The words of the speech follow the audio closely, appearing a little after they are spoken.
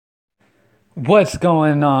What's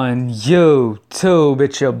going on YouTube?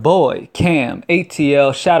 It's your boy Cam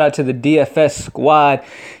ATL. Shout out to the DFS squad.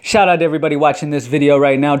 Shout out to everybody watching this video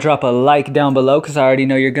right now. Drop a like down below because I already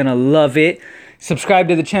know you're gonna love it. Subscribe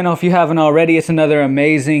to the channel if you haven't already. It's another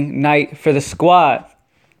amazing night for the squad.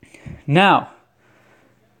 Now,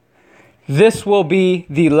 this will be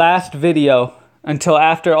the last video until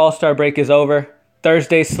after All-Star break is over.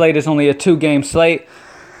 Thursday's slate is only a 2-game slate.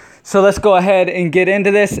 So let's go ahead and get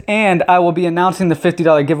into this, and I will be announcing the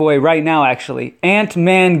 $50 giveaway right now, actually.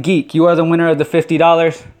 Ant-Man Geek, you are the winner of the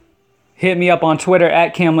 $50. Hit me up on Twitter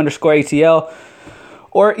at Cam_ATL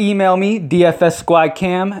or email me,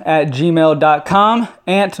 dfssquadcam@gmail.com.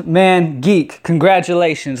 Ant-Man Geek,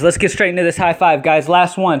 congratulations. Let's get straight into this high five, guys.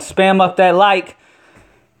 Last one, spam up that like.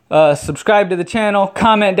 Subscribe to the channel,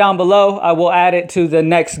 comment down below. I will add it to the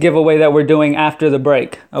next giveaway that we're doing after the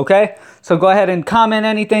break, okay? So go ahead and comment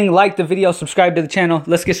anything, like the video, subscribe to the channel.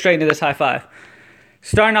 Let's get straight into this high five.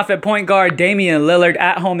 Starting off at point guard, Damian Lillard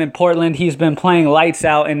at home in Portland. He's been playing lights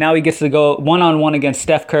out, and now he gets to go one-on-one against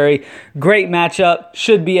Steph Curry. Great matchup.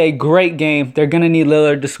 Should be a great game. They're going to need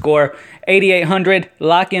Lillard to score. 8,800,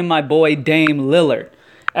 lock in my boy Dame Lillard.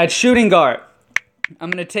 At shooting guard,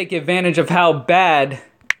 I'm going to take advantage of how bad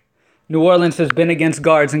New Orleans has been against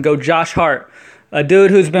guards and go Josh Hart, a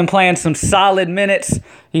dude who's been playing some solid minutes.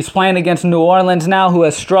 He's playing against New Orleans now, who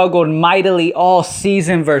has struggled mightily all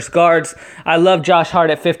season versus guards. I love Josh Hart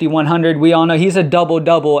at 5,100. We all know he's a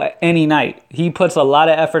double-double any night. He puts a lot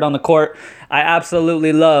of effort on the court. I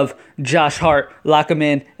absolutely love Josh Hart. Lock him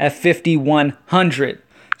in at 5,100.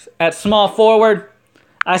 At small forward,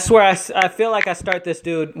 I swear, I feel like I start this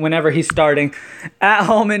dude whenever he's starting. At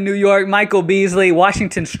home in New York, Michael Beasley.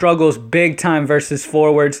 Washington struggles big time versus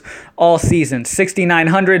forwards all season.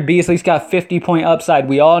 6,900. Beasley's got 50-point upside.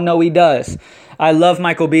 We all know he does. I love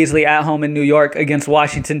Michael Beasley at home in New York against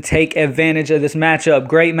Washington. Take advantage of this matchup.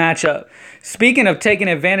 Great matchup. Speaking of taking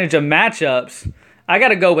advantage of matchups, I got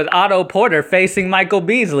to go with Otto Porter facing Michael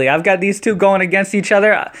Beasley. I've got these two going against each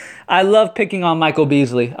other. I love picking on Michael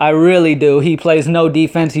Beasley. I really do. He plays no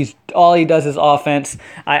defense. All he does is offense.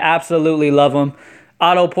 I absolutely love him.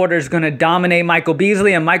 Otto Porter is going to dominate Michael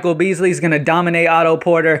Beasley, and Michael Beasley is going to dominate Otto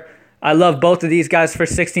Porter. I love both of these guys for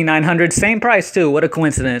 6,900. Same price, too. What a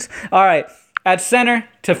coincidence. All right. At center,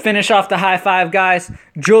 to finish off the high five, guys,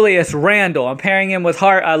 Julius Randle. I'm pairing him with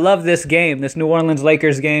Hart. I love this game, this New Orleans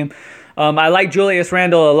Lakers game. I like Julius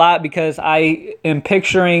Randle a lot because I am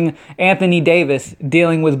picturing Anthony Davis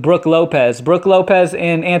dealing with Brook Lopez. Brook Lopez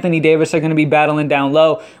and Anthony Davis are going to be battling down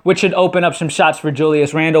low, which should open up some shots for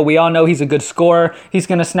Julius Randle. We all know he's a good scorer. He's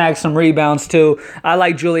going to snag some rebounds too. I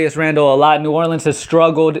like Julius Randle a lot. New Orleans has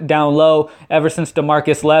struggled down low ever since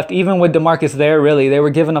DeMarcus left. Even with DeMarcus there, really, they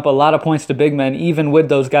were giving up a lot of points to big men, even with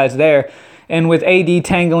those guys there. And with AD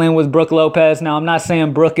tangling with Brook Lopez, now I'm not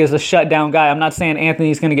saying Brook is a shutdown guy. I'm not saying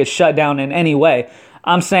Anthony's going to get shut down in any way.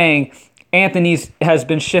 I'm saying Anthony has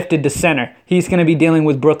been shifted to center. He's going to be dealing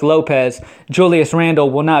with Brook Lopez. Julius Randle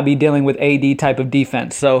will not be dealing with AD type of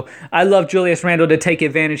defense. So I love Julius Randle to take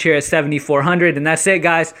advantage here at 7,400. And that's it,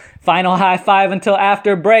 guys. Final high five until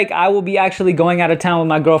after break. I will be actually going out of town with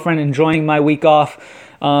my girlfriend, enjoying my week off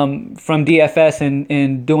from DFS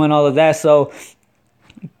and doing all of that. So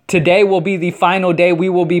today will be the final day we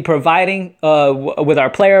will be providing with our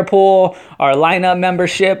player pool, our lineup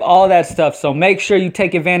membership, all that stuff. So make sure you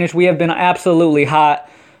take advantage. We have been absolutely hot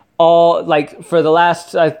for the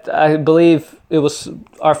last, I believe it was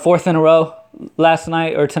our 4th in a row last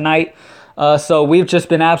night or tonight. So we've just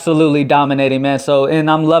been absolutely dominating, man. And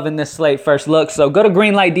I'm loving this slate first look. So go to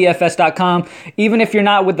greenlightdfs.com. Even if you're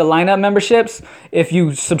not with the lineup memberships, if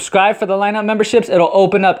you subscribe for the lineup memberships, it'll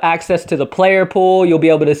open up access to the player pool. You'll be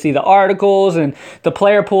able to see the articles, and the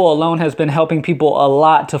player pool alone has been helping people a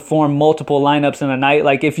lot to form multiple lineups in a night.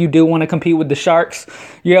 Like if you do want to compete with the Sharks,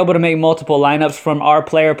 you're able to make multiple lineups from our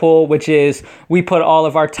player pool, which is we put all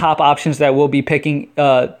of our top options that we'll be picking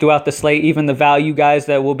throughout the slate, even the value guys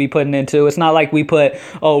that we'll be putting into. It's not like we put,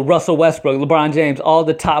 Russell Westbrook, LeBron James, all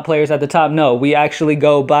the top players at the top. No, we actually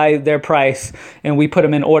go by their price, and we put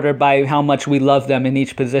them in order by how much we love them in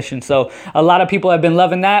each position. So a lot of people have been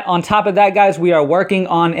loving that. On top of that, guys, we are working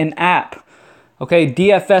on an app. Okay,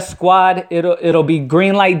 DFS Squad. It'll be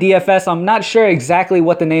Greenlight DFS. I'm not sure exactly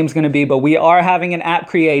what the name's going to be, but we are having an app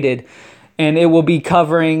created. And it will be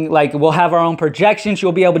covering, we'll have our own projections.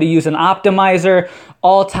 You'll be able to use an optimizer,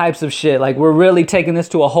 all types of shit. We're really taking this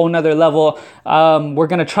to a whole nother level. We're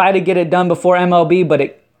going to try to get it done before MLB, but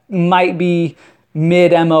it might be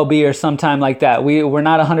mid-MLB or sometime like that. We're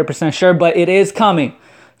not 100% sure, but it is coming.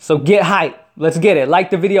 So get hyped. let's get it. Like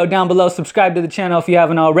the video down below. Subscribe to the channel if you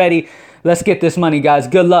haven't already. Let's get this money, guys.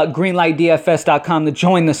 Good luck. Greenlightdfs.com to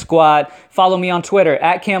join the squad. Follow me on Twitter,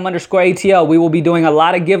 @Cam_ATL. We will be doing a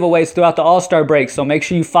lot of giveaways throughout the All-Star break, so make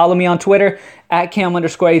sure you follow me on Twitter,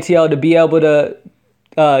 @Cam_ATL, to be able to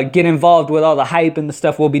get involved with all the hype and the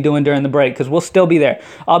stuff we'll be doing during the break, because we'll still be there.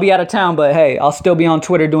 I'll be out of town, but hey, I'll still be on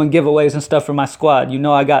Twitter doing giveaways and stuff for my squad. You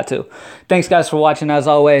know I got to. Thanks, guys, for watching, as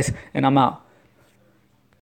always, and I'm out.